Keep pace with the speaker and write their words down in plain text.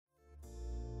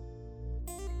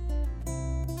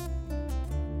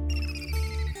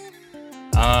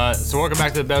So welcome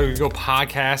back to the Better Go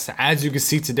podcast. As you can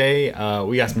see today,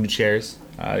 we got some new chairs.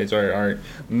 These are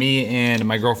me and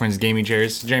my girlfriend's gaming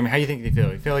chairs. Jeremy, how do you think they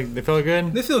feel? You feel like they feel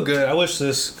good? They feel good. I wish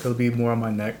this could be more on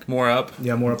my neck. More up?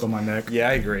 Yeah, more up on my neck. Yeah,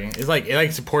 I agree.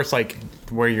 It supports like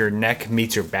where your neck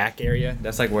meets your back area.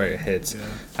 That's like where it hits. Yeah.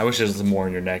 I wish there was more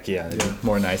in your neck. Yeah.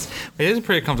 More nice. But it is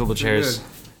pretty comfortable chairs. Good.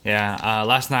 Yeah.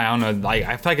 Last night, I don't know. Like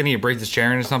I feel like I need to break this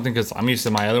chair into something because I'm used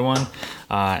to my other one,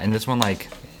 and this one like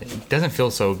it doesn't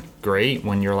feel so great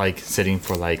when you're like sitting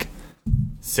for like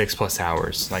 6+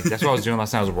 hours. Like that's what I was doing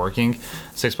last night. I was working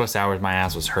 6+ hours. My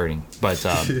ass was hurting. But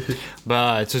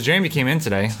so Jeremy came in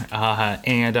today,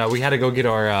 and we had to go get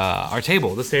our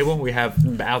table. This table we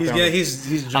have out there.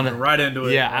 He's jumping right into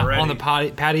it. Yeah, already. On the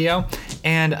patio.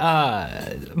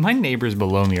 And my neighbors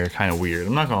below me are kind of weird.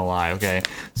 I'm not gonna lie. Okay,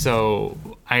 so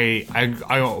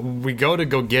we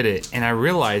go get it, and I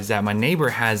realized that my neighbor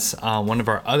has one of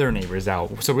our other neighbors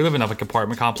out. So we live in a like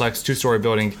apartment complex, 2-story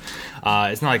building.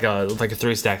 It's not like a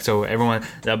 3-stack. So everyone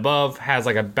above has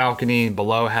like a balcony,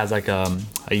 below has like a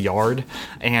yard,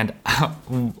 and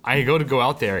I go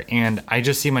out there, and I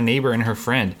just see my neighbor and her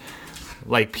friend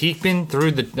like peeping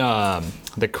through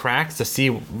the cracks to see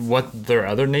what their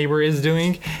other neighbor is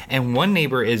doing, and one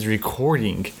neighbor is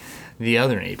recording the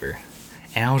other neighbor.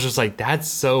 And I was just like, that's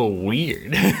so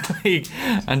weird. Like,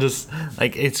 I'm just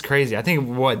like, it's crazy. I think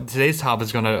what today's topic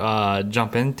is going to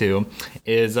jump into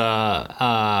is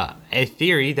a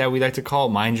theory that we like to call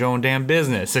mind your own damn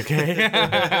business. Okay.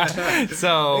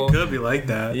 So it could be like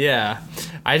that. Yeah.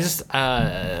 I just,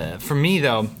 for me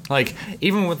though, like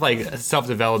even with like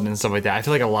self-development and stuff like that, I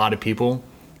feel like a lot of people,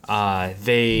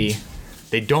 they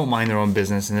don't mind their own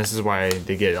business, and this is why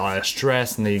they get a lot of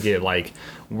stress and they get like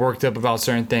worked up about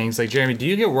certain things. Like Jeremy, do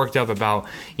you get worked up about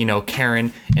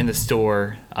Karen in the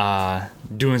store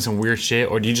doing some weird shit,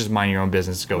 or do you just mind your own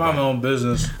business? Mind my own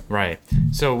business. Right.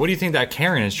 So what do you think that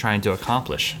Karen is trying to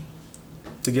accomplish?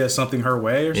 To get something her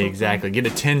way or something? Exactly. Get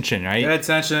attention, right? Get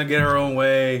attention, get her own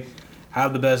way,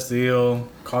 have the best deal,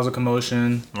 cause a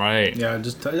commotion. Right. Yeah,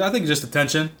 I think just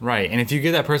attention. Right. And if you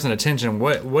give that person attention,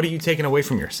 what are you taking away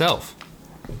from yourself?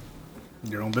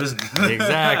 Your own business.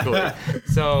 Exactly.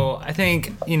 So I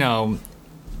think,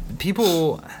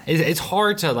 people, it's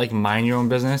hard to like mind your own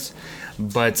business,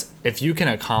 but if you can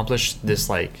accomplish this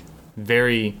like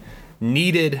very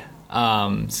needed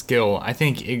skill, I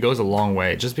think it goes a long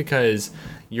way, just because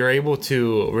you're able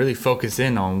to really focus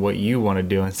in on what you want to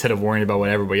do instead of worrying about what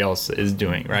everybody else is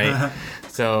doing, right?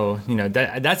 So,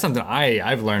 that's something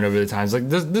I've learned over the times. Like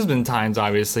there's been times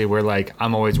obviously where like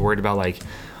I'm always worried about like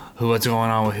what's going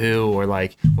on with who, or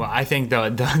like, well, I think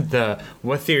the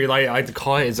what theory I like to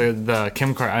call it is the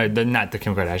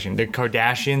Kardashian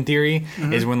theory.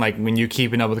 Mm-hmm. Is when you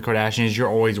keeping up with the Kardashians, you're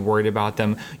always worried about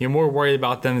them. You're more worried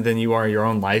about them than you are your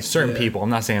own life. Certain people, I'm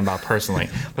not saying about personally,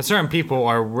 but certain people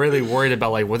are really worried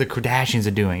about like what the Kardashians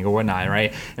are doing or whatnot,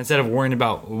 right? Instead of worrying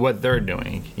about what they're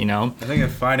doing, I think in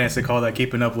finance they call that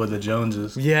keeping up with the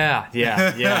Joneses. Yeah,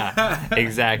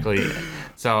 exactly.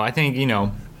 So I think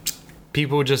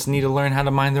people just need to learn how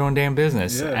to mind their own damn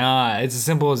business. Yeah. It's as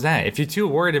simple as that. If you're too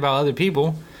worried about other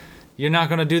people, you're not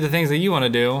going to do the things that you want to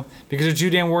do because you're too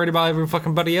damn worried about every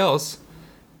fucking buddy else.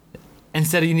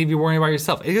 Instead, you need to be worrying about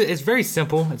yourself. It's very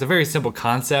simple. It's a very simple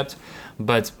concept,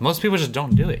 but most people just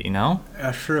don't do it,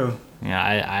 That's true.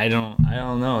 Yeah, I don't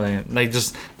know. Like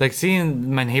just like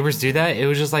seeing my neighbors do that, it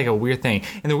was just like a weird thing.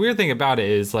 And the weird thing about it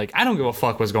is like I don't give a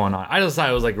fuck what's going on. I just thought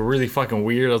it was like really fucking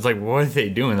weird. I was like, what are they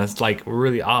doing? That's like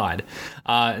really odd.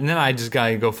 And then I just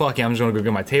gotta go fuck it. I'm just gonna go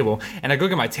get my table. And I go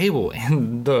get my table,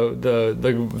 and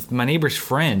the my neighbor's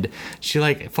friend, she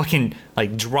like fucking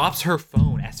like drops her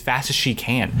phone as fast as she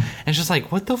can, and it's just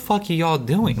like, what the fuck are y'all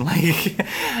doing? Like,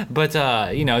 but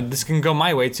this can go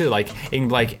my way too. Like,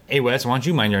 hey Wes, why don't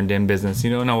you mind your own damn business? You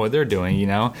don't know what they're doing.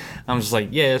 I'm just like,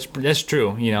 yeah, that's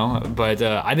true. But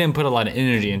I didn't put a lot of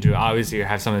energy into it. Obviously, I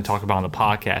have something to talk about on the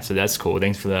podcast, so that's cool.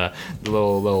 Thanks for the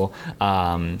little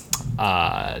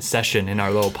session in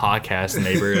our little podcast,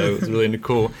 neighbor. It was really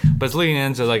cool. But it's leading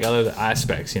into like other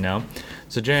aspects,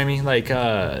 So Jeremy, like,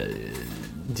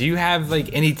 do you have like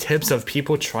any tips of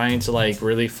people trying to like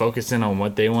really focus in on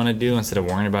what they want to do instead of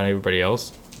worrying about everybody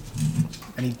else?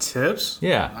 Any tips?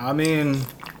 Yeah. I mean,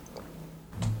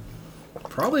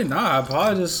 probably not.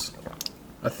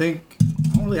 I think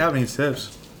I don't really have any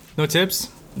tips. No tips?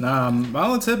 Nah, my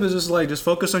only tip is just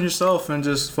focus on yourself and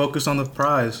just focus on the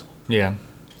prize. Yeah.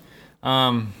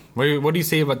 What do you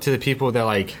say to the people that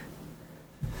like,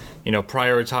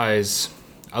 prioritize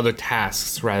other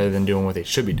tasks rather than doing what they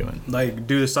should be doing. Like,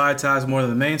 do the side task more than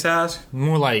the main task?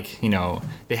 More like, you know,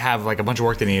 they have like a bunch of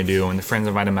work they need to do, and the friends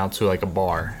invite them out to like a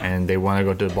bar, and they want to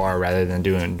go to the bar rather than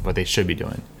doing what they should be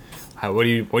doing. What do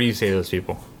you say to those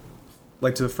people?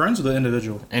 Like, to the friends or the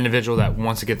individual? Individual that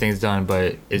wants to get things done,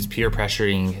 but is peer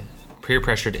pressured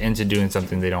into doing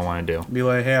something they don't want to do. Be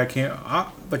like, hey, I can't.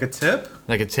 Like a tip?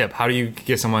 Like a tip. How do you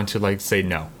get someone to like say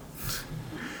no?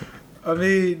 I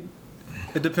mean,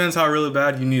 it depends how really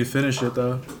bad you need to finish it,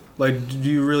 though. Like, do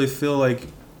you really feel like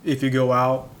if you go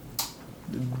out,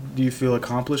 do you feel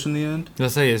accomplished in the end?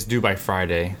 Let's say it's due by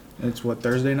Friday. It's what,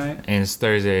 Thursday night? And it's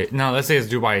Thursday. No, let's say it's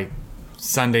due by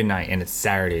Sunday night and it's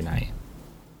Saturday night.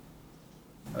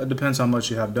 It depends how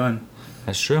much you have done.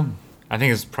 That's true. I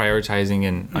think it's prioritizing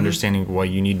and understanding what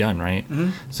you need done, right?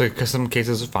 So, because some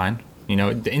cases are fine. You know,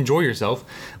 enjoy yourself.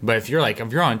 But if you're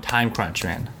on time crunch,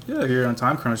 man. Yeah, if you're on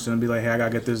time crunch, then be like, hey, I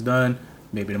gotta get this done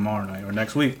maybe tomorrow night or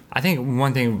next week. I think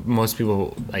one thing most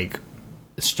people like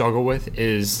struggle with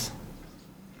is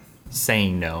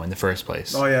saying no in the first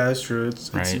place. Oh yeah, that's true.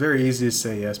 It's Right. very easy to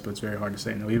say yes, but it's very hard to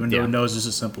say no, even though no is just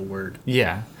a simple word.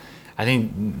 Yeah. I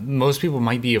think most people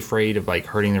might be afraid of like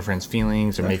hurting their friends'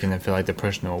 feelings or making them feel like they're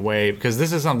pushing them away, because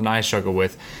this is something I struggle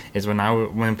with. Is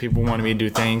when people wanted me to do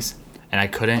things and I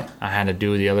couldn't, I had to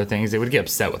do the other things, they would get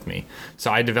upset with me.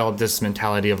 So I developed this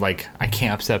mentality of like, I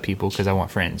can't upset people because I want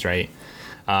friends, right?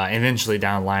 Eventually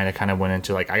down the line, I kind of went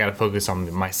into like, I got to focus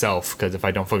on myself, because if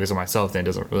I don't focus on myself, then it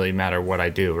doesn't really matter what I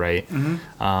do, right?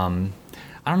 I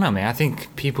don't know, man. I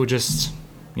think people just,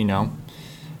 you know,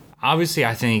 obviously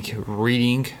I think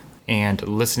reading and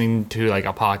listening to like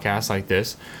a podcast like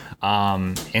this,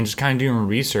 and just kind of doing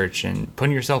research and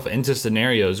putting yourself into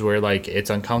scenarios where like it's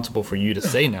uncomfortable for you to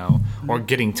say no, or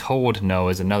getting told no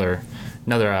is another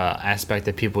aspect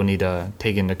that people need to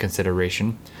take into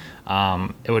consideration.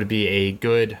 It would be a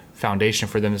good foundation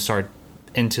for them to start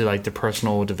into like the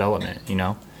personal development, you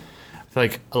know? I feel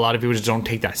like a lot of people just don't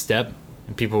take that step,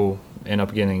 and people end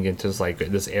up getting into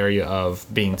this area of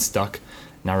being stuck,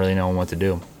 not really knowing what to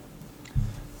do.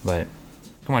 But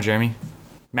come on, Jeremy,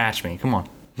 match me. Come on.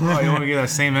 Oh, you want to get that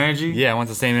same energy? Yeah, I want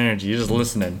the same energy. You're just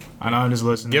listening. I know, I'm just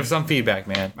listening. Give some feedback,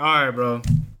 man. All right, bro.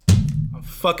 I'm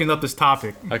fucking up this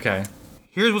topic. Okay.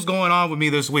 Here's what's going on with me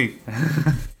this week.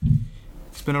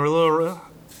 It's been a little.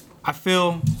 I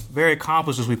feel very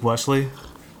accomplished this week, Wesley.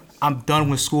 I'm done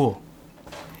with school.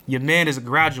 Your man is a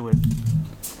graduate.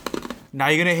 Now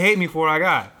you're gonna hate me for what I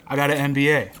got. I got an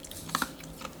MBA.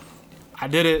 I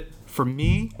did it for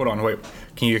me. Hold on, wait.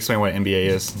 Can you explain what MBA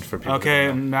is for people?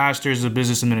 Okay, Master's of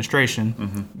Business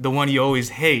Administration. The one you always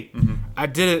hate. I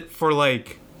did it for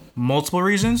like multiple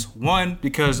reasons. One,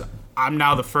 because I'm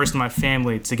now the first in my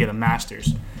family to get a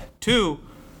master's. Two,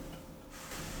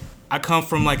 I come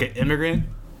from like an immigrant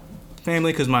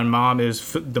family because my mom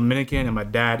is Dominican and my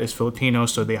dad is Filipino,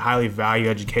 so they highly value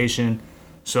education.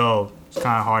 So it's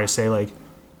kind of hard to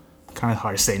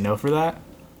say no for that.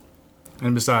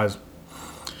 And besides,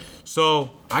 so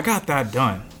I got that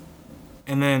done.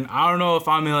 And then I don't know if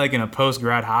I'm in a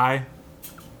post-grad high,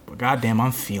 but goddamn,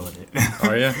 I'm feeling it.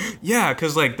 Are you? Yeah,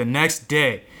 because like the next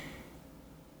day,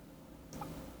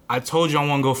 I told you I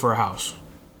want to go for a house.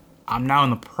 I'm now in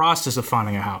the process of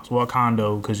finding a house. Well, a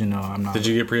condo, because, I'm not. Did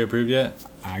you get pre-approved yet?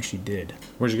 I actually did.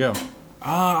 Where'd you go?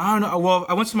 I don't know. Well,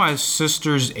 I went to my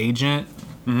sister's agent,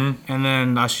 and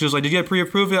then she was like, did you get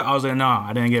pre-approved yet? I was like, no,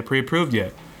 I didn't get pre-approved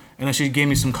yet. And then she gave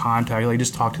me some contact, like,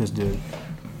 just talk to this dude.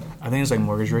 I think it's like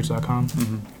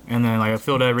mortgagerates.com. And then like I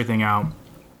filled everything out,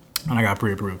 and I got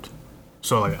pre-approved.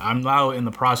 So like I'm now in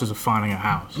the process of finding a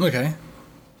house. Okay.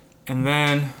 And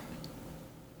then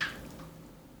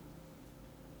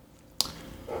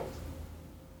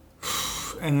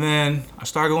I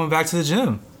started going back to the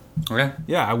gym. Okay.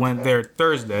 Yeah, I went there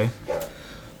Thursday.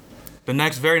 The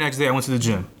very next day I went to the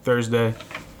gym, Thursday.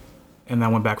 And then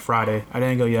I went back Friday. I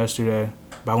didn't go yesterday,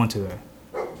 but I went today.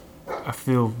 I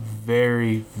feel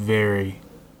very, very...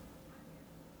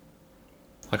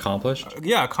 Accomplished?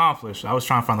 Yeah, accomplished. I was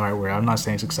trying to find the right word. I'm not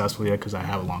saying successful yet because I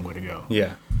have a long way to go.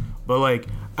 Yeah. But like,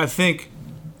 I think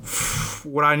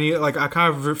what I need, like I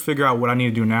kind of figure out what I need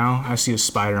to do now. I see a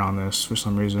spider on this for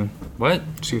some reason. What?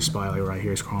 I see a spider like right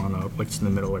here. It's crawling up. Like it's in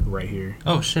the middle, like right here.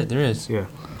 Oh shit, there is. Yeah.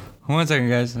 1 second,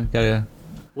 guys. I gotta...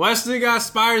 Wesley got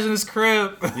spiders in his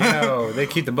crib. Yo, they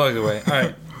keep the bugs away. All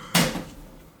right.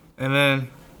 And then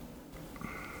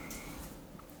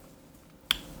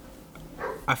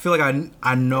I feel like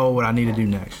I know what I need to do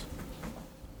next.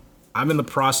 I'm in the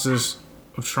process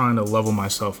of trying to level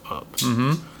myself up.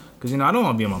 Because, I don't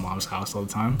want to be in my mom's house all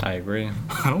the time. I agree.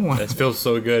 I don't want It feels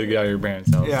so good to get out of your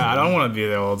parents' house. Yeah, I don't want to be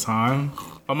there all the time.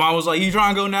 My mom was like, "You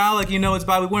trying to go now? Like, it's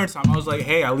about to be winter time." I was like,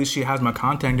 "Hey, at least she has my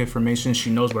contact information. She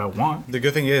knows what I want." The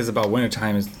good thing is about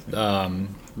wintertime is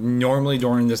normally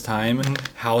during this time,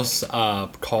 house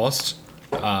costs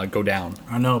go down.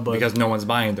 I know, but because no one's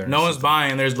buying there. No one's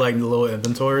buying. There's like little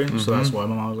inventory, so that's why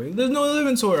my mom was like, "There's no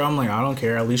inventory." I'm like, I don't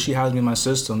care. At least she has me in my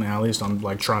system, and at least I'm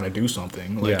like trying to do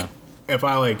something. Like, Yeah. if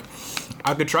I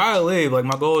could try to leave. Like,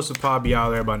 my goal is to probably be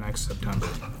out there by next September.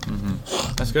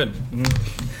 That's good.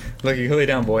 Look, you lay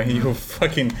down, boy. You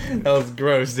fucking. That was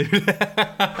gross, dude.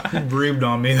 You breathed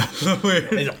on me. That's so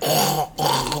weird.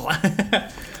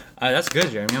 That's good,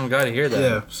 Jeremy. I'm glad to hear that.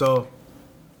 Yeah. So,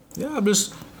 yeah,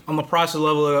 I'm the process of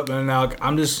leveling up, and now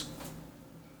I'm just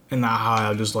in that high.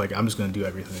 I'm just gonna do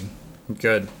everything.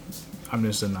 Good. I'm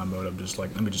just in that mode of just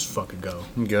like, let me just fucking go.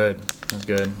 Good. That's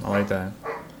good. I like that.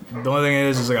 The only thing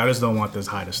is like, I just don't want this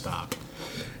high to stop.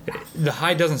 The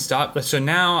high doesn't stop. So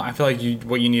now I feel like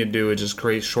what you need to do is just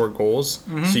create short goals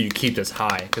so you keep this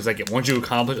high. Because like once you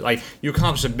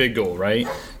accomplish a big goal, right?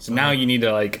 So now you need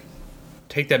to like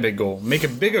take that big goal, make a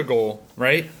bigger goal,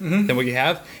 right? Than what you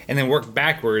have, and then work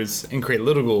backwards and create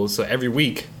little goals. So every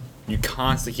week you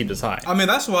constantly keep this high. I mean,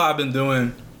 that's what I've been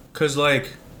doing. Cause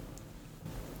like,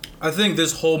 I think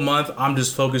this whole month I'm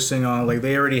just focusing on like,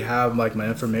 they already have like my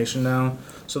information now.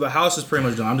 So the house is pretty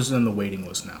much done. I'm just in the waiting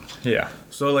list now. Yeah.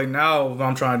 So like now what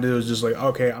I'm trying to do is just like,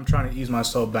 okay, I'm trying to ease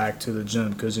myself back to the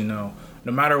gym because no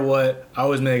matter what, I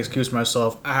always make an excuse for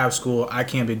myself. I have school. I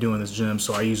can't be doing this gym,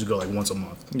 so I usually go like once a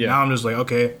month. Yeah. Now I'm just like,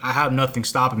 okay, I have nothing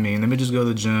stopping me. Let me just go to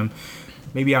the gym.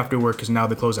 Maybe after work because now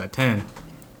they close at 10,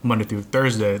 Monday through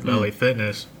Thursday, LA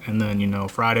Fitness, and then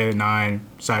Friday at 9,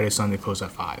 Saturday, Sunday close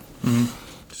at 5.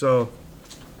 So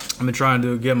I've been trying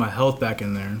to get my health back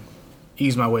in there.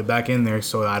 Ease my way back in there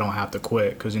so that I don't have to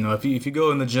quit. Because if you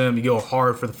go in the gym, you go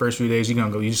hard for the first few days,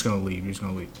 you're just gonna leave.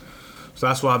 So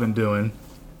that's what I've been doing.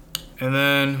 And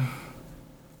then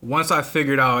once I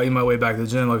figured out I ease my way back to the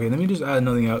gym, okay, let me just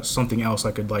add something else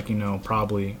I could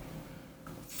probably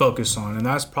focus on, and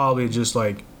that's probably just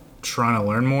like trying to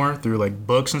learn more through like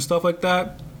books and stuff like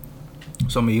that.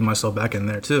 So I'm gonna ease myself back in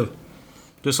there too,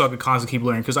 just so I could constantly keep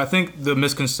learning. Because I think the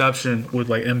misconception with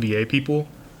like MBA people,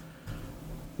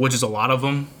 which is a lot of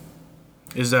them,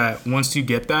 is that once you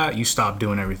get that, you stop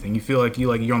doing everything. You feel like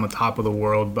you're on the top of the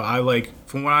world. But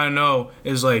from what I know,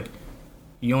 is like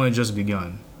you only just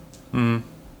begun, and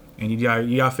you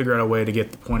gotta figure out a way to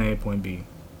get to point A, point B.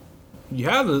 You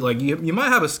have you might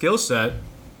have a skill set,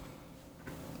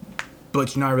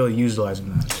 but you're not really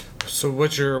utilizing that. So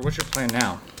what's your plan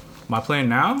now? My plan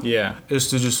now, Yeah. is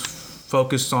to just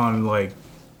focus on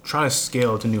try to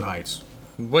scale to new heights.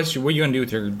 What are you gonna do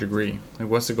with your degree? Like,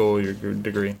 what's the goal of your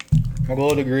degree? My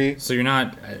goal degree. So you're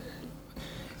not,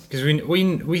 because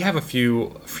we have a few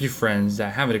friends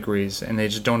that have degrees and they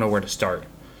just don't know where to start.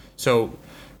 So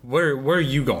where are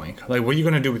you going? Like, what are you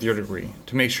gonna do with your degree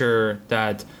to make sure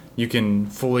that you can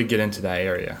fully get into that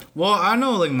area? Well, I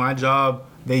know my job,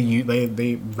 they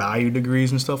value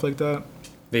degrees and stuff like that.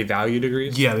 They value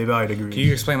degrees? Yeah, they value degrees. Can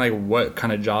you explain what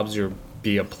kind of jobs you'll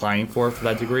be applying for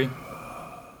that degree?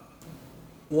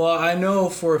 Well, I know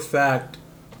for a fact,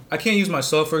 I can't use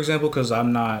myself for example because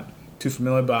I'm not too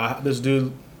familiar, but this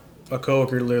dude, a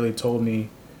coworker, literally told me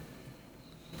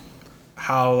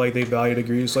how they value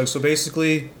degrees. So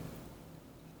basically,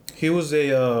 he was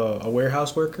a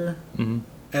warehouse worker, and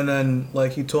then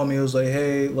he told me, he was like,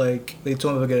 hey, they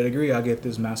told me if I get a degree, I get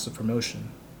this massive promotion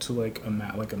to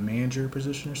a manager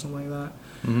position or something like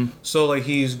that. So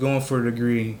he's going for a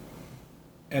degree.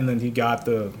 And then he got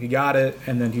it,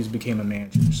 and then he's became a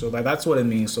manager. So that's what it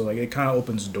means. So it kind of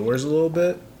opens doors a little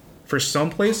bit for some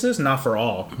places, not for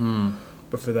all,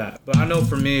 but for that. But I know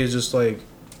for me, it's just in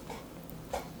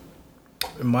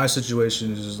my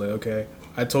situation, it's just okay.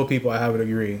 I told people I have a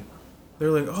degree.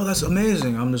 They're like, oh, that's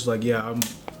amazing. I'm just yeah.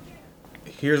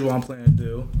 Here's what I'm planning to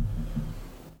do.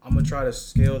 I'm gonna try to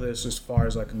scale this as far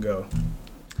as I can go.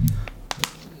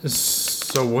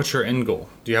 So what's your end goal?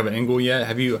 Do you have an end goal yet?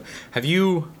 Have you?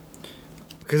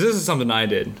 Because this is something I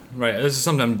did, right? This is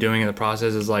something I'm doing in the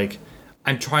process. Is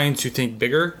I'm trying to think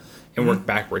bigger and work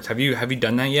backwards. Have you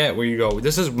done that yet? Where you go,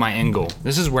 this is my end goal.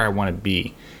 This is where I want to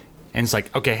be, and it's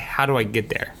okay, how do I get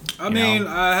there? I mean,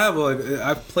 I have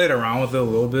I've played around with it a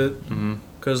little bit,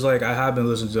 because I have been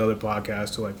listening to other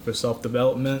podcasts for self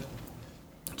development.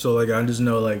 So I just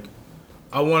know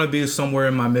I want to be somewhere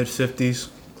in my mid 50s,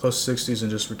 close to 60s, and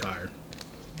just retire.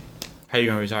 How are you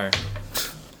going to retire?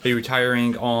 Are you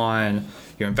retiring on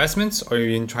your investments, or are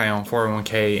you retiring on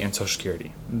 401k and Social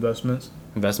Security? Investments.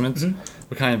 Investments?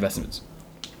 What kind of investments?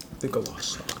 I think a lot of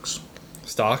stocks.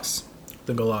 Stocks? I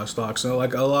think a lot of stocks. So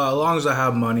as long as I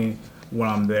have money when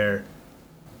I'm there,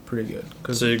 pretty good.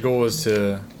 So your goal is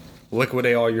to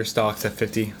liquidate all your stocks at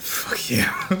 50. Fuck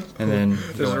yeah. And then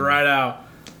Just right out.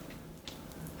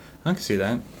 I can see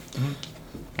that.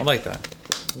 I like that.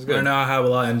 It's good. Right now I have a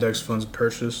lot of index funds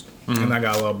purchased, and I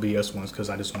got a lot of BS ones because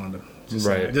I just wanted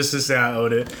to just to say I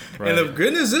owed it. Right. And the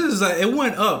goodness is that it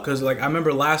went up because like I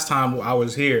remember last time I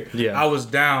was here, I was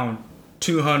down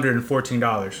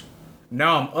 $214.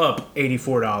 Now I'm up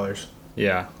 $84.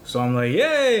 Yeah. So I'm like,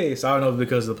 yay! So I don't know if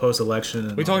because of the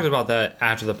post-election. We talked about that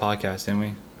after the podcast, didn't we?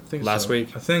 I think last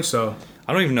week. I think so.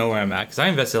 I don't even know where I'm at because I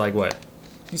invested like what?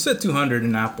 You said 200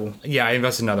 in Apple. Yeah, I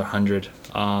invested another 100 in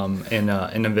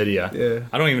Nvidia. Yeah.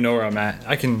 I don't even know where I'm at.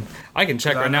 I can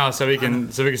check right now so we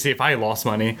can see if I lost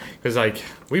money because like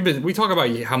we talk about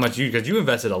how much because you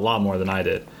invested a lot more than I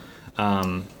did.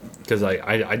 Because like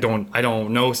I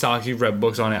don't know stocks. You've read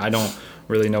books on it. I don't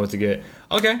really know what to get.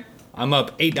 Okay, I'm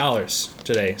up $8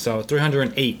 today, so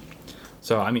 308.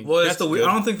 So I mean, well, I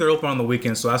don't think they're open on the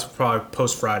weekend, so that's probably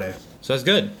post Friday. So that's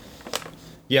good.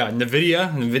 Yeah,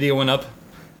 Nvidia went up.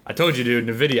 I told you, dude.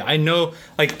 Nvidia. I know,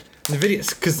 like Nvidia,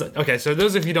 because okay. So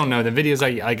those of you who don't know, Nvidia is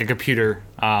like a computer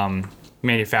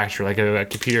manufacturer, like a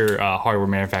computer hardware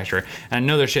manufacturer, and I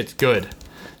know their shit's good.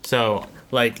 So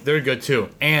like they're good too.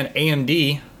 And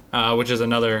AMD, which is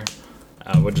another,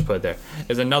 we'll just put it there,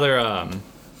 is another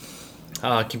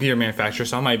computer manufacturer.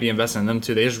 So I might be investing in them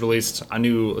too. They just released a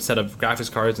new set of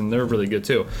graphics cards, and they're really good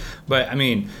too. But I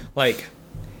mean, like.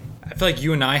 I feel like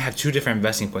you and I have two different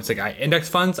investing points. Like index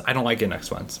funds, I don't like index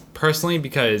funds personally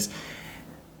because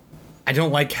I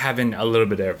don't like having a little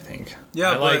bit of everything.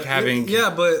 Yeah, I like having.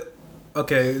 Yeah, but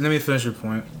okay. Let me finish your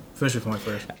point. Finish your point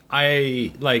first.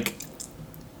 I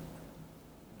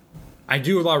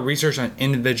do a lot of research on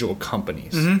individual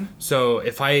companies. Mm-hmm. So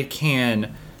if I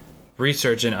can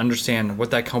research and understand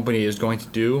what that company is going to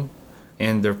do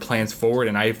and their plans forward,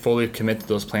 and I fully commit to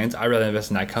those plans, I'd rather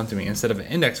invest in that company instead of an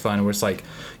index fund where it's like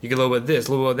you get a little bit of this, a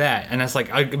little bit of that, and that's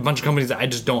like a bunch of companies that I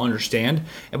just don't understand.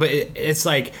 But it's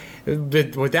like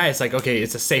with that, it's like okay,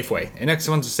 it's a safe way. Index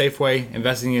fund's a safe way.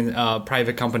 Investing in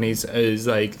private companies is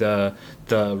like the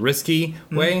risky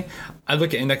way. I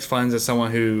look at index funds as someone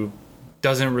who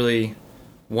doesn't really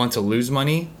want to lose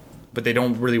money, but they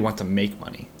don't really want to make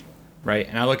money, right?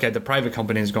 And I look at the private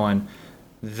companies going,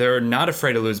 they're not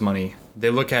afraid to lose money. They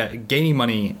look at gaining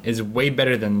money is way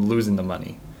better than losing the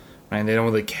money, right? And they don't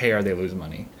really care they lose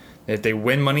money. If they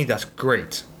win money, that's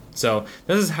great. So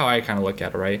this is how I kind of look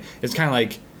at it, right? It's kind of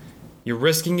like you're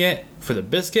risking it for the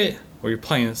biscuit, or you're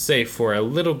playing it safe for a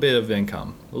little bit of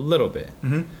income, a little bit,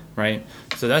 right?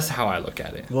 So that's how I look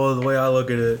at it. Well, the way I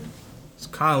look at it, it's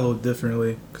kind of a little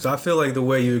differently because I feel like the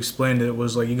way you explained it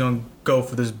was like you're gonna go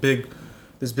for this big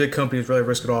company is really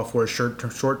risk it all for a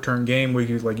short-term game where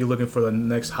you're looking for the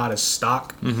next hottest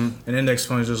stock. And index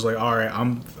fund is just like, all right,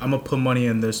 I'm gonna put money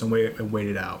in this and wait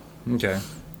it out. Okay.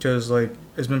 Because like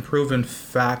it's been proven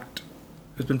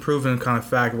kind of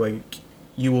fact like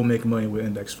you will make money with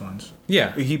index funds.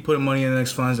 Yeah. If you put money in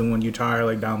index funds and when you retire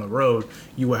like down the road,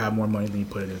 you will have more money than you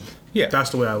put it in. Yeah.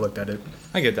 That's the way I looked at it.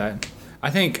 I get that.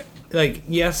 I think like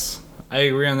yes, I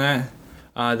agree on that.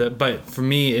 But for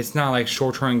me, it's not like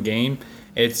short-term gain.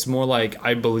 It's more like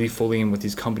I believe fully in what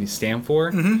these companies stand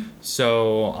for.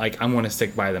 So like I'm going to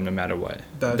stick by them no matter what.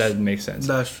 That makes sense.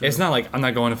 That's true. It's not like I'm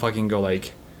not going to fucking go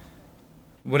like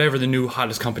whatever the new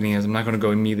hottest company is. I'm not going to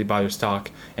go immediately buy their stock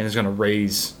and it's going to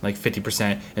raise like 50%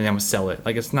 and then I'm going to sell it.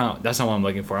 Like that's not what I'm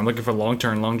looking for. I'm looking for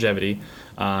long-term longevity,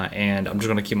 and I'm just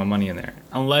going to keep my money in there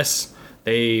unless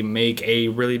they make a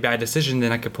really bad decision.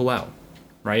 Then I could pull out.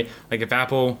 Right? Like if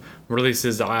Apple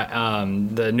releases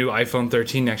the new iPhone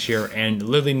 13 next year and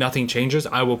literally nothing changes,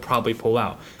 I will probably pull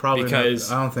out. Probably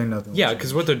because I don't think nothing. Yeah,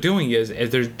 because what they're doing is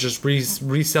they're just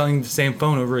reselling the same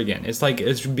phone over again. It's like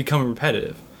it's becoming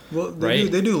repetitive. Well, they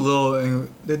do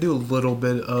a little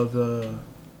bit of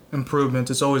improvements.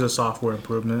 It's always a software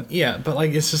improvement. Yeah, but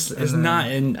like it's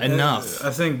not enough. I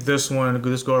think this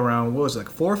go around, what was it, like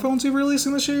 4 phones he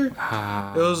releasing this year?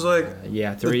 It was like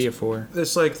 3 or 4.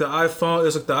 It's like the iPhone.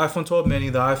 It's like the iPhone 12 mini,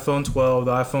 the iPhone 12,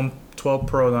 the iPhone 12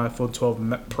 Pro, and the iPhone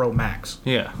 12 Pro Max.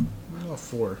 Yeah.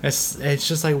 4. It's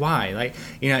just like why? Like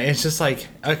it's just like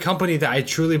a company that I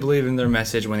truly believe in their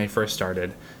message when they first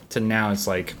started to now it's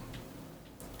like,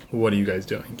 what are you guys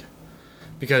doing?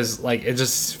 Because like it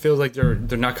just feels like they're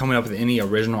not coming up with any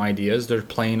original ideas. They're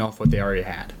playing off what they already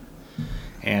had,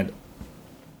 and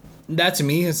that to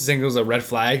me, I think it was a red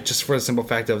flag just for the simple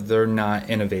fact of they're not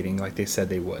innovating like they said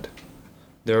they would.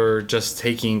 They're just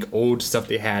taking old stuff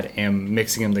they had and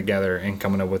mixing them together and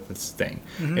coming up with this thing.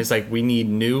 It's like we need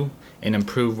new and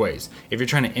improved ways. If you're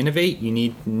trying to innovate, you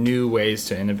need new ways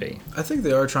to innovate. I think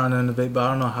they are trying to innovate, but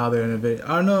I don't know how they innovate.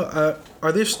 I don't know.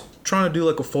 Are they trying to do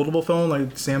like a foldable phone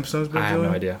like Samsung's been doing. I have no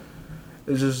idea.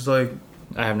 It's just like,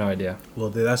 I have no idea. well,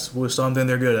 that's something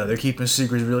they're good at. They're keeping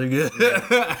secrets really good.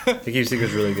 They keep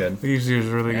secrets really good. Keep secrets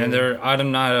really And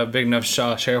I'm not a big enough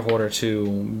shareholder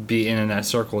to be in that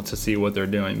circle to see what they're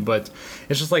doing. But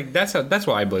it's just like that's what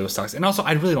I believe with stocks. And also,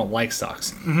 I really don't like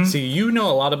stocks. See, you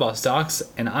know a lot about stocks,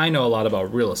 and I know a lot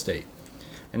about real estate.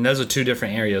 And those are two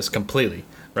different areas completely,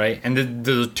 right? And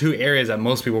the two areas that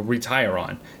most people retire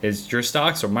on is your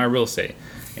stocks or my real estate.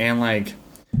 And like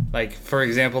for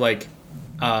example,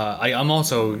 I'm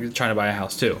also trying to buy a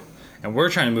house too, and we're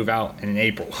trying to move out in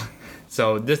April.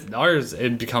 So ours,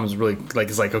 it becomes really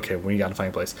it's like, okay, we got to find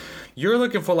a place. You're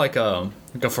looking for like a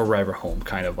forever home,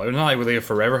 kind of like, not like really a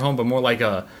forever home, but more like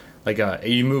a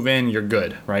you move in, you're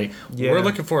good, right? Yeah. We're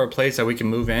looking for a place that we can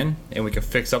move in and we can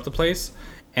fix up the place,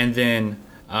 and then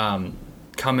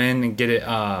come in and get it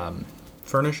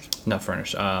furnished. not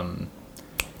furnished.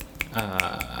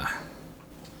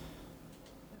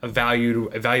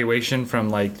 Evaluation from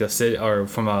like the city or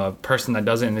from a person that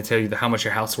does it, and they tell you how much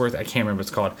your house is worth. I can't remember what it's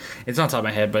called. It's on top of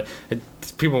my head, but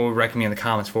people will wreck me in the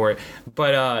comments for it.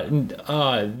 But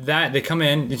that they come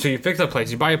in, so you fix up a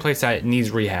place. You buy a place that needs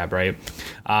rehab, right?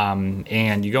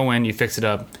 And you go in, you fix it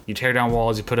up, you tear down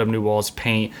walls, you put up new walls,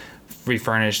 paint,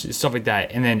 refurnish, stuff like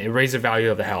that, and then it raises the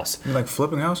value of the house. You like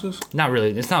flipping houses? Not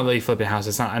really. It's not really flipping house.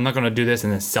 It's not. I'm not going to do this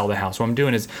and then sell the house. What I'm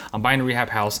doing is I'm buying a rehab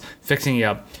house, fixing it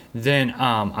up. Then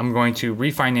I'm going to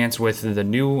refinance with the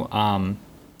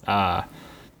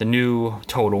new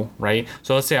total, right?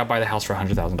 So let's say I buy the house for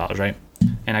 $100,000, right?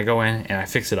 And I go in and I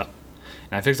fix it up,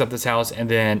 and I fix up this house, and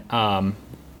then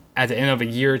at the end of a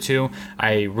year or two,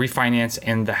 I refinance,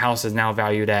 and the house is now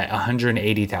valued at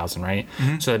 $180,000, right?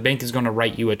 Mm-hmm. So the bank is going to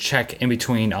write you a check in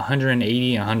between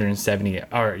 $180,000 and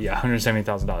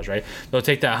 $170,000, right? They'll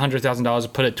take that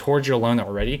 $100,000, put it towards your loan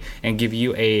already, and give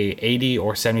you a $80,000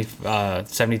 or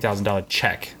 $70,000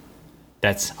 check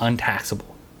that's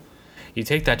untaxable. You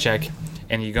take that check,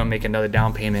 and you're going to make another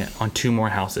down payment on 2 more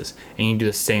houses, and you do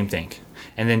the same thing.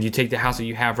 And then you take the house that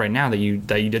you have right now that you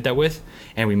did that with,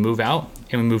 and we move out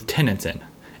and we move tenants in.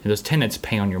 And those tenants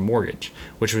pay on your mortgage,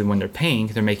 which when they're paying,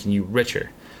 they're making you richer.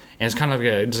 And it's kind of like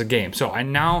it's a game. So I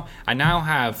now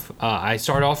have I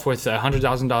start off with a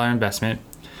 $100,000 investment,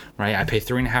 right? I pay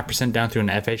 3.5% down through an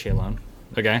FHA loan,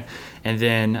 okay? And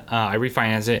then I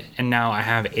refinance it, and now I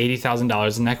have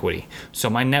 $80,000 in equity. So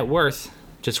my net worth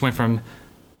just went from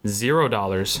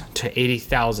 $0 to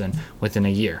 $80,000 within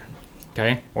a year.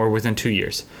 Okay, or within 2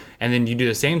 years, and then you do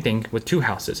the same thing with 2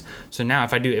 houses. So now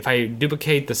if I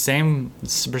duplicate the same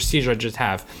procedure I just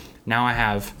have, now I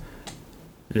have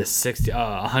the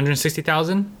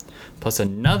 $160,000 plus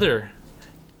another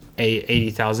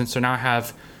 $80,000. So now I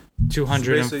have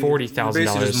 $240,000.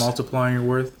 Basically, just multiplying your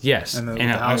worth. Yes, and the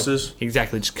houses.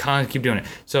 Exactly, just kind of keep doing it.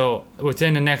 So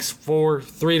within the next 3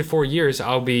 to 4 years,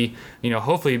 I'll be,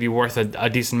 hopefully, be worth a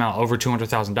decent amount, over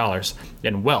 $200,000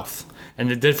 in wealth. And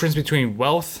the difference between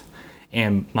wealth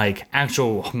and like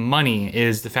actual money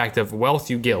is the fact of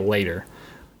wealth you get later,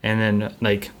 and then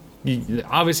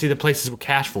obviously the places with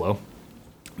cash flow,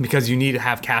 because you need to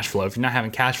have cash flow. If you're not having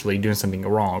cash flow, you're doing something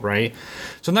wrong, right?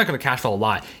 So I'm not going to cash flow a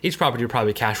lot. Each property will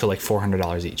probably cash flow like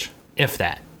 $400 each, if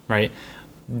that, right?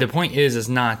 The point is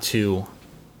not to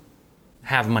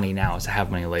have money now, it's to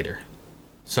have money later.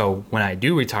 So when I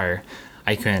do retire,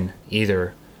 I can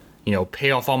either, pay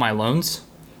off all my loans,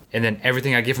 and then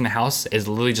everything I get from the house is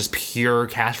literally just pure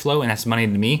cash flow, and that's money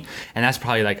to me. And that's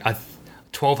probably like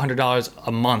 $1,200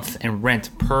 a month in rent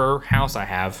per house I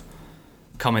have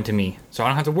coming to me. So I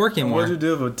don't have to work anymore. What did you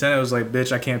do if a tenant was like,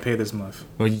 bitch, I can't pay this month?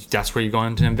 Well, that's where you go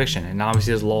into eviction. And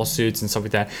obviously there's lawsuits and stuff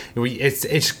like that.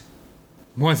 It's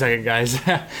 1 second, guys.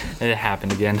 It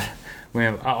happened again.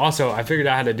 I figured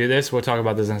out how to do this. We'll talk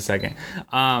about this in a second.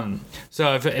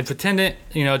 So if a tenant,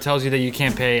 tells you that you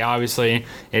can't pay, obviously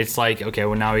it's like, okay,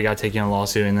 well now we got to take you on a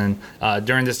lawsuit. And then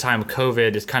during this time of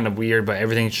COVID, it's kind of weird, but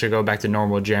everything should go back to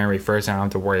normal January 1st. I don't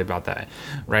have to worry about that,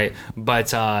 right?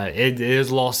 But it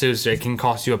is lawsuits. It can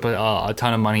cost you a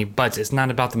ton of money, but it's not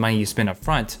about the money you spend up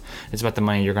front. It's about the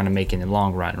money you're going to make in the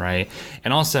long run, right?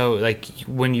 And also, like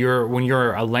when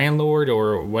you're a landlord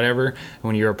or whatever,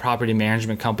 when you're a property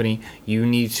management company, you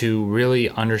need to really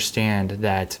understand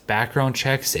that background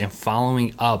checks and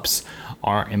following ups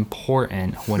are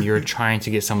important when you're trying to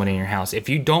get someone in your house. If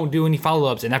you don't do any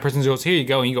follow-ups and that person goes, here you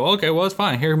go, and you go, okay, well, it's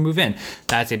fine, here, move in.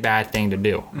 That's a bad thing to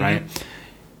do, right?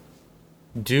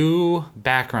 Mm-hmm. Do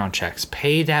background checks.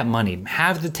 Pay that money.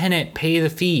 Have the tenant pay the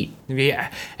fee.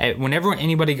 Whenever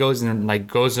anybody goes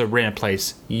to rent a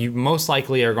place, you most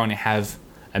likely are going to have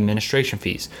administration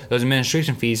fees. Those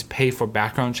administration fees pay for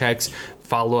background checks,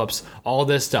 follow-ups, all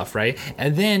this stuff, right?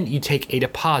 And then you take a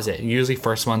deposit, usually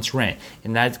first month's rent,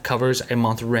 and that covers a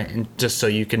month rent, and just so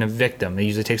you can evict them. It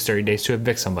usually takes 30 days to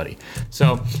evict somebody.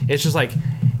 So it's just like,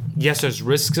 yes, there's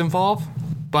risks involved,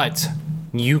 but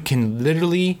you can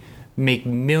literally make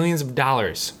millions of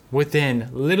dollars within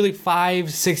literally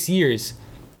 5-6 years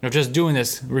of just doing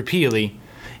this repeatedly.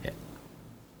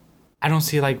 I don't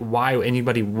see like why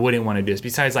anybody wouldn't want to do this.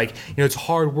 Besides, like, it's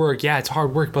hard work. Yeah, it's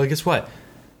hard work, but like, guess what?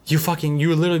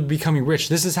 You're literally becoming rich.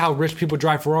 This is how rich people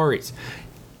drive Ferraris.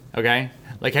 Okay?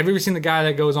 Like, have you ever seen the guy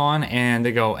that goes on and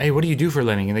they go, hey, what do you do for a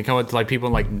living? And they come up to like people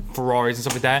in like Ferraris and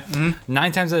stuff like that.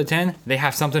 9 times out of 10, they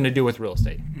have something to do with real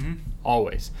estate.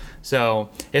 Always.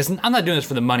 So I'm not doing this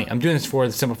for the money. I'm doing this for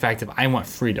the simple fact of I want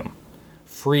freedom.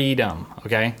 Freedom.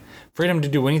 Okay? Freedom to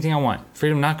do anything I want.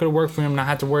 Freedom not go to work. Freedom not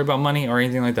have to worry about money or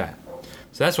anything like that.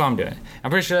 So that's what I'm doing. I'm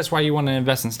pretty sure that's why you want to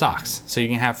invest in stocks, so you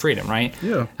can have freedom, right?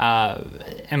 Yeah.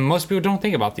 And most people don't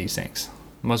think about these things.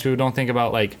 Most people don't think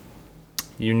about, like,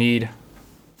 you need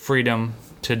freedom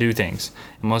to do things.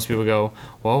 And most people go,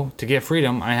 well, to get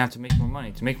freedom, I have to make more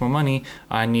money. To make more money,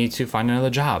 I need to find another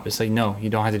job. It's like, no, you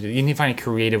don't have to do it. You need to find a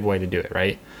creative way to do it,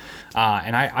 right?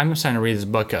 And I'm starting to read this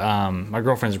book. My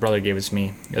girlfriend's brother gave it to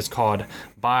me. It's called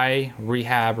Buy,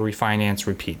 Rehab, Refinance,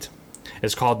 Repeat.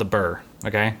 It's called The Burr.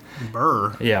 Okay.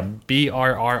 Burr. Yeah,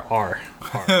 BRRR.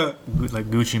 Like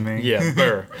Gucci Mane. Yeah,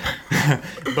 Burr.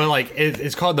 But like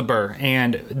it's called The Burr,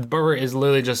 and the Burr is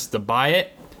literally just to buy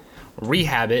it,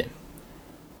 rehab it,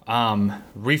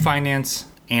 refinance,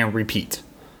 and repeat.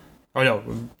 Oh no,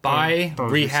 buy,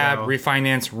 rehab,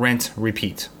 refinance, rent,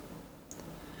 repeat.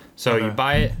 So you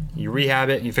buy it, you rehab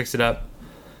it, you fix it up,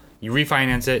 you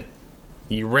refinance it,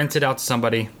 you rent it out to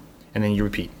somebody, and then you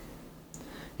repeat.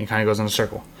 It kind of goes in a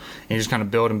circle. And you just kind of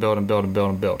build and build and build and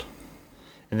build and build.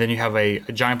 And then you have a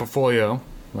giant portfolio,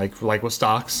 like with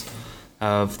stocks,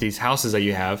 of these houses that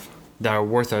you have that are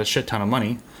worth a shit ton of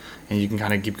money, and you can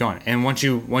kind of keep going. And once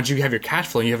you have your cash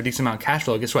flow, you have a decent amount of cash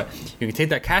flow, guess what? You can take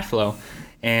that cash flow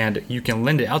and you can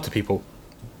lend it out to people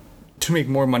to make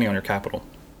more money on your capital.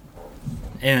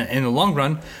 And in the long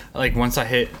run, like once I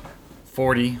hit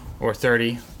 40 or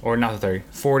 30, or not 30,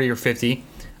 40 or 50,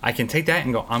 I can take that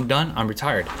and go, I'm done, I'm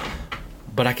retired.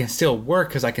 But I can still work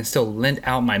because I can still lend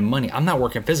out my money. I'm not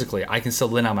working physically. I can still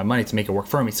lend out my money to make it work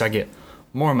for me, so I get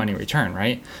more money in return,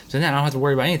 right? So then I don't have to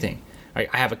worry about anything. I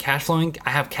have cash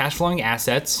flowing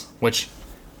assets, which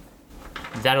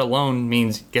that alone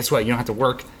means, guess what? You don't have to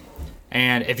work.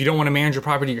 And if you don't want to manage your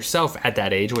property yourself at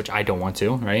that age, which I don't want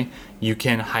to, right? You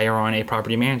can hire on a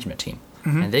property management team.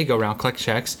 And they go around, collect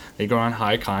checks. They go around,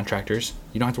 hire contractors.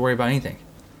 You don't have to worry about anything.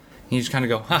 You just kind of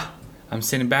go, I'm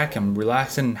sitting back, I'm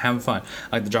relaxing and having fun.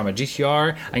 I like to drive my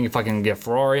GTR, I can fucking get a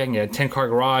Ferrari, I can get a 10-car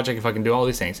garage, I can fucking do all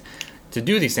these things. To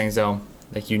do these things, though,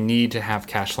 like you need to have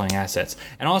cash flowing assets.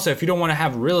 And also, if you don't want to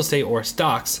have real estate or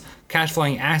stocks, cash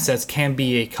flowing assets can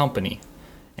be a company.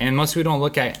 And most people don't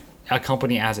look at a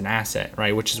company as an asset,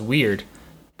 right? Which is weird,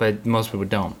 but most people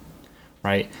don't,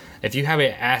 right? If you have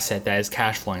an asset that is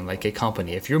cash flowing, like a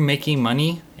company, if you're making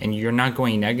money and you're not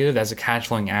going negative, that's a cash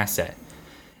flowing asset.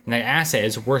 And that asset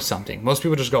is worth something. Most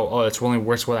people just go, oh, it's only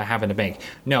worth what I have in the bank.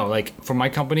 No, like for my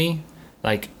company,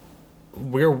 like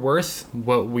we're worth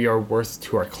what we are worth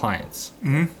to our clients.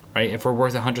 Right? If we're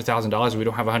worth $100,000, we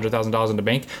don't have $100,000 in the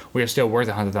bank, we are still worth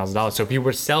 $100,000. So if you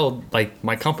were to sell like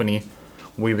my company,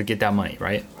 we would get that money,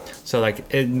 right? So like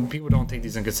people don't take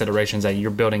these in considerations that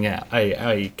you're building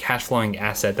a cash flowing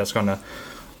asset that's going to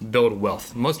build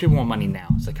wealth. Most people want money now.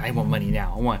 It's like, I want money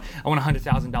now. I want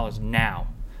 $100,000 now.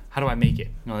 How do I make it?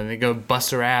 They go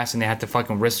bust their ass and they have to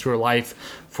fucking risk their life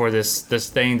for this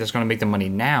thing that's going to make them money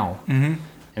now. And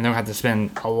they'll have to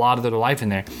spend a lot of their life in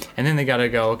there. And then they got to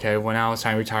go, okay, well now it's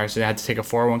time to retire. So they have to take a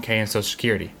 401k and Social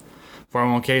Security.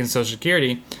 401k and Social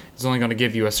Security is only going to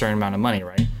give you a certain amount of money,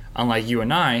 right? Unlike you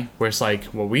and I, where it's like,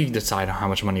 well, we decide on how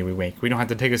much money we make. We don't have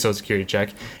to take a Social Security check.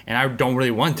 And I don't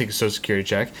really want to take a Social Security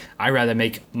check. I'd rather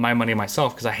make my money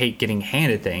myself because I hate getting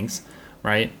handed things,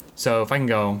 right? So if I can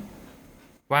go,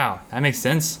 wow, that makes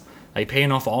sense. Like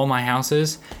paying off all my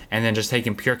houses and then just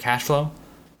taking pure cash flow,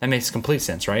 that makes complete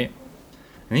sense, right?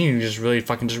 And then you can just really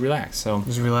fucking just relax. So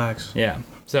just relax. Yeah.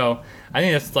 So I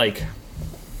think that's like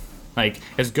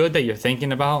it's good that you're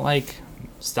thinking about like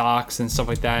stocks and stuff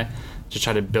like that to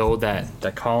try to build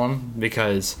that column,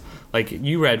 because like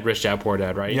you read Rich Dad Poor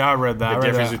Dad, right? Yeah, I read that. The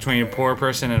difference between a poor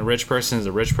person and a rich person is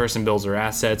a rich person builds their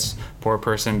assets, poor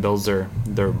person builds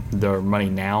their money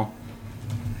now.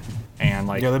 And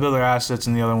like, yeah, they build their assets,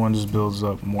 and the other one just builds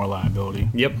up more liability.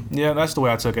 Yep. Yeah, that's the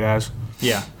way I took it as.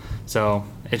 Yeah. So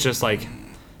it's just like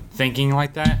thinking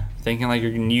like that. thinking like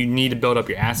you need to build up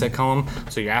your asset column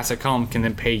so your asset column can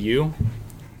then pay you.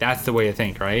 That's the way to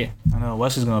think, right? I know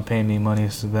Wes is gonna pay me money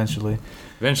eventually.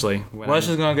 Eventually, Wes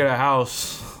is gonna get a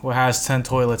house that has 10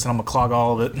 toilets, and I'm gonna clog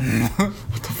all of it.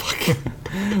 what the fuck?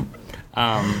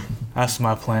 That's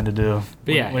my plan to do.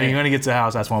 But yeah, when you're gonna get to the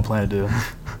house, that's what I'm planning to do.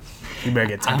 You better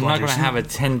get 10 I'm not plungers. gonna have a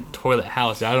 10 toilet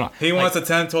house. I don't. He wants a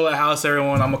 10 toilet house,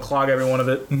 everyone. I'm gonna clog every one of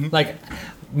it. Like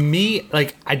me,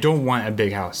 like I don't want a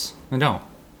big house. I don't.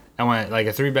 I want like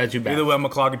a 3-bed, 2-bath. Either way, I'm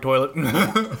gonna clog your toilet.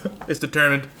 It's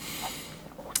determined.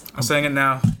 I'm saying it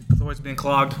now. The toilet's being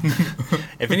clogged.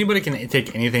 If anybody can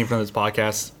take anything from this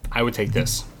podcast, I would take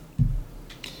this.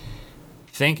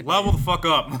 Think Level the fuck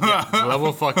up.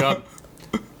 level the fuck up.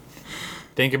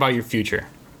 Think about your future.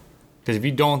 Because if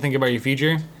you don't think about your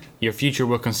future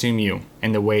will consume you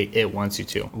in the way it wants you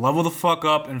to. Level the fuck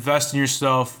up. Invest in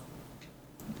yourself.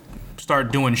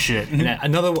 Start doing shit. And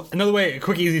another way, a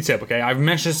quick easy tip, okay? I've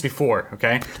mentioned this before,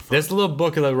 okay? This little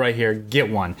booklet right here, get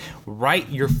one. Write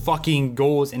your fucking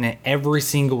goals in it every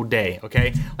single day,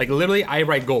 okay? Like literally, I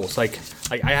write goals. Like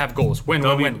I have goals. Win,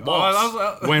 win,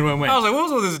 loss. Win. I was like, what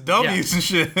was all this W's and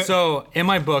shit? So in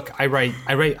my book, I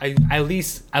at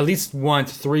least want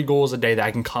 3 goals a day that I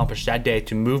can accomplish that day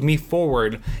to move me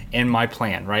forward in my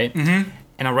plan, right? Mm-hmm.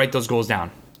 And I write those goals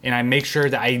down, and I make sure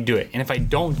that I do it. And if I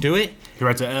don't do it, You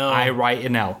write an L. I write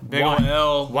an L. Big ol'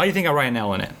 L. Why do you think I write an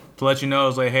L in it? To let you know,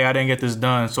 it's like, hey, I didn't get this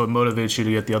done, so it motivates you to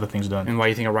get the other things done. And why do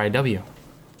you think I write a W?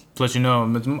 To let you know,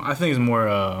 I think it's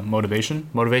more motivation.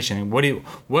 Motivation.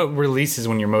 What releases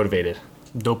when you're motivated?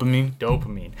 Dopamine.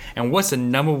 Dopamine. And what's the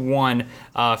number one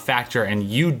factor in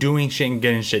you doing shit and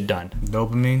getting shit done?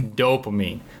 Dopamine.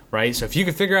 Dopamine, right? So if you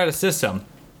can figure out a system,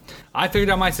 I figured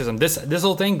out my system. This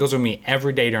whole thing goes with me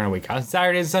every day during the week. On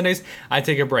Saturdays and Sundays, I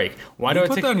take a break. Why do I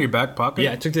put take? that in your back pocket?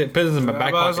 Yeah, I put this in my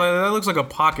back I was pocket. like, that looks like a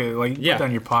pocket. Like, you Yeah, put that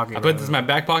in your pocket. I put this in my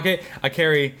back pocket. I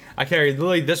carry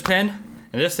literally this pen.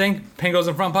 And this pen goes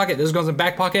in front pocket. This goes in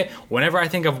back pocket. Whenever I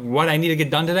think of what I need to get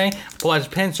done today, pull out this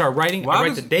pen, start writing. I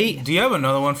write the date. Do you have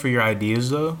another one for your ideas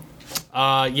though?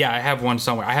 Yeah, I have one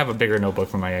somewhere. I have a bigger notebook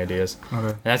for my ideas.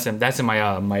 Okay. That's in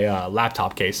my my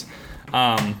laptop case,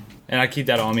 and I keep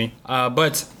that on me.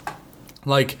 But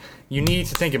like, you need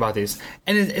to think about these,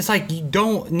 and it's like you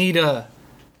don't need a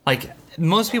like.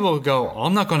 Most people go, oh,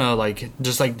 I'm not gonna like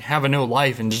just like have a no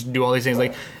life and just do all these things.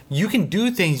 Like, you can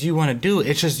do things you want to do.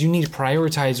 It's just you need to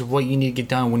prioritize what you need to get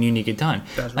done when you need to get done.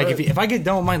 That's like right. if I get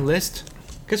done with my list,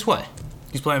 guess what?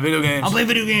 He's playing video games. I'm playing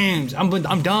video games.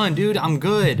 I'm done, dude. I'm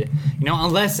good. You know,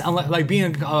 unless like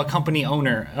being a company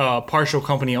owner, partial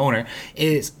company owner,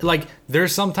 is like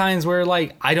there's some times where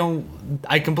like I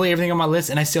complete everything on my list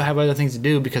and I still have other things to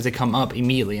do because they come up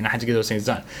immediately and I have to get those things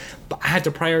done. But I have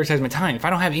to prioritize my time. If I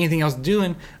don't have anything else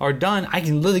doing or done, I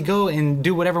can literally go and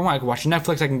do whatever I want. I can watch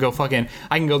Netflix. I can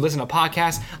go listen to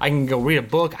podcasts. I can go read a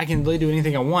book. I can literally do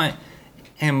anything I want.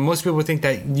 And most people think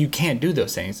that you can't do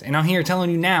those things. And I'm here telling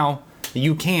you now,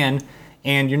 you can,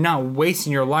 and you're not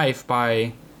wasting your life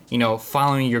by, you know,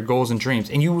 following your goals and dreams.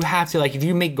 And you have to, like, if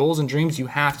you make goals and dreams, you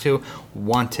have to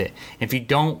want it. If you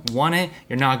don't want it,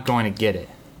 you're not going to get it.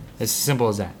 It's as simple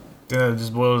as that. Yeah, it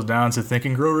just boils down to Think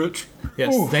and Grow Rich.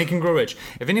 Yes, Ooh. Think and Grow Rich.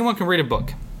 If anyone can read a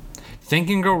book, Think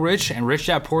and Grow Rich and Rich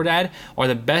Dad Poor Dad are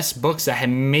the best books that have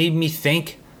made me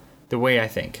think the way I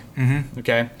think. Mm-hmm.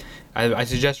 Okay? I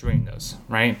suggest reading those,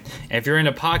 right? And if you're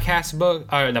into podcast book,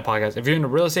 or not podcast, if you're into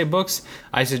real estate books,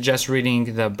 I suggest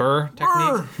reading the BRRRR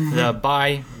technique, the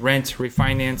buy, rent,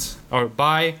 refinance, or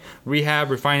buy, rehab,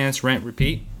 refinance, rent,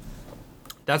 repeat.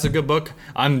 That's a good book.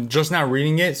 I'm just now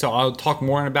reading it, so I'll talk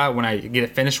more about it when I get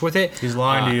it finished with it. He's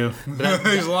lying to you.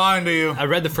 He's lying to you. I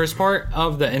read the first part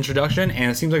of the introduction,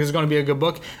 and it seems like it's going to be a good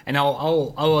book. And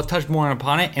I'll touch more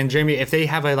upon it. And Jamie, if they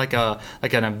have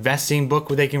an investing book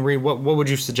where they can read, what would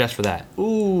you suggest for that?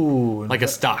 Ooh. Like a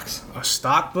stocks. A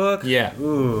stock book? Yeah.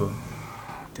 Ooh.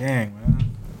 Dang,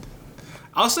 man.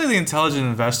 I'll say The Intelligent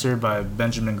Investor by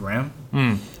Benjamin Graham.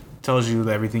 Tells you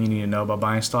everything you need to know about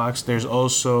buying stocks. There's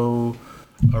also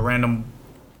a random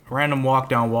walk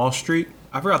down Wall Street.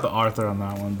 I forgot the author on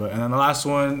that one, and then the last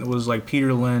one was like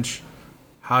Peter Lynch,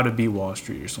 How to Beat Wall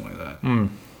Street or something like that. All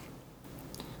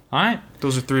right.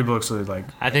 Those are 3 books that like.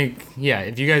 I think, yeah,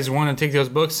 if you guys want to take those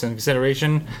books into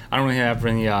consideration, I don't really have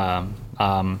any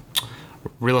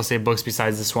real estate books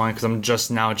besides this one because I'm just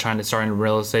now trying to start in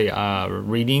real estate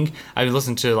reading. I've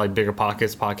listened to like Bigger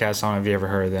Pockets podcasts. I don't know if you ever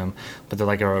heard of them, but they're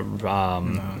like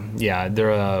they're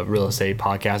a real estate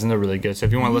podcast and they're really good. So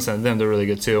if you want to listen to them, they're really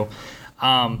good too.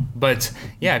 But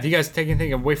yeah, if you guys take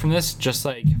anything away from this, just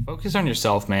like focus on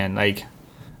yourself, man. Like,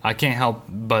 I can't help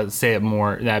but say it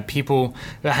more that people,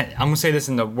 I'm gonna say this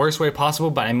in the worst way possible,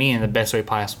 but I mean in the best way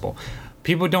possible.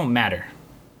 People don't matter.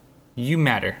 You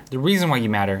matter. The reason why you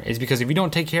matter is because if you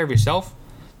don't take care of yourself,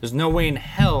 there's no way in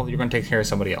hell you're going to take care of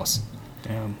somebody else.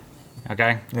 Damn.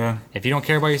 Okay? Yeah. If you don't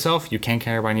care about yourself, you can't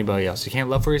care about anybody else. You can't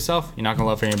love for yourself, you're not going to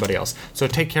love for anybody else. So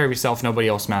take care of yourself. Nobody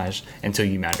else matters until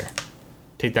you matter.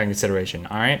 Take that in consideration.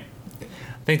 All right?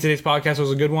 I think today's podcast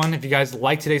was a good one. If you guys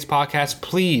like today's podcast,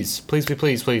 please, if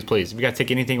you got to take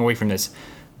anything away from this,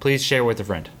 please share with a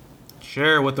friend.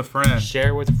 Share it with a friend. Share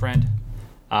it with a friend.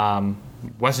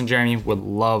 Wes and Jeremy would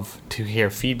love to hear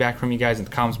feedback from you guys in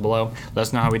the comments below. Let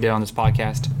us know how we did on this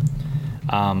podcast.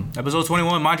 Episode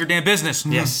 21, mind your damn business.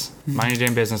 Yes, mind your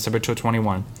damn business, episode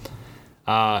 21.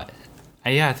 Yeah,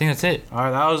 I think that's it. All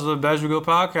right, that was the Best We Go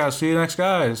podcast. See you next,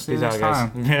 guys. See you next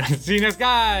time. See you next,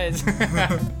 guys.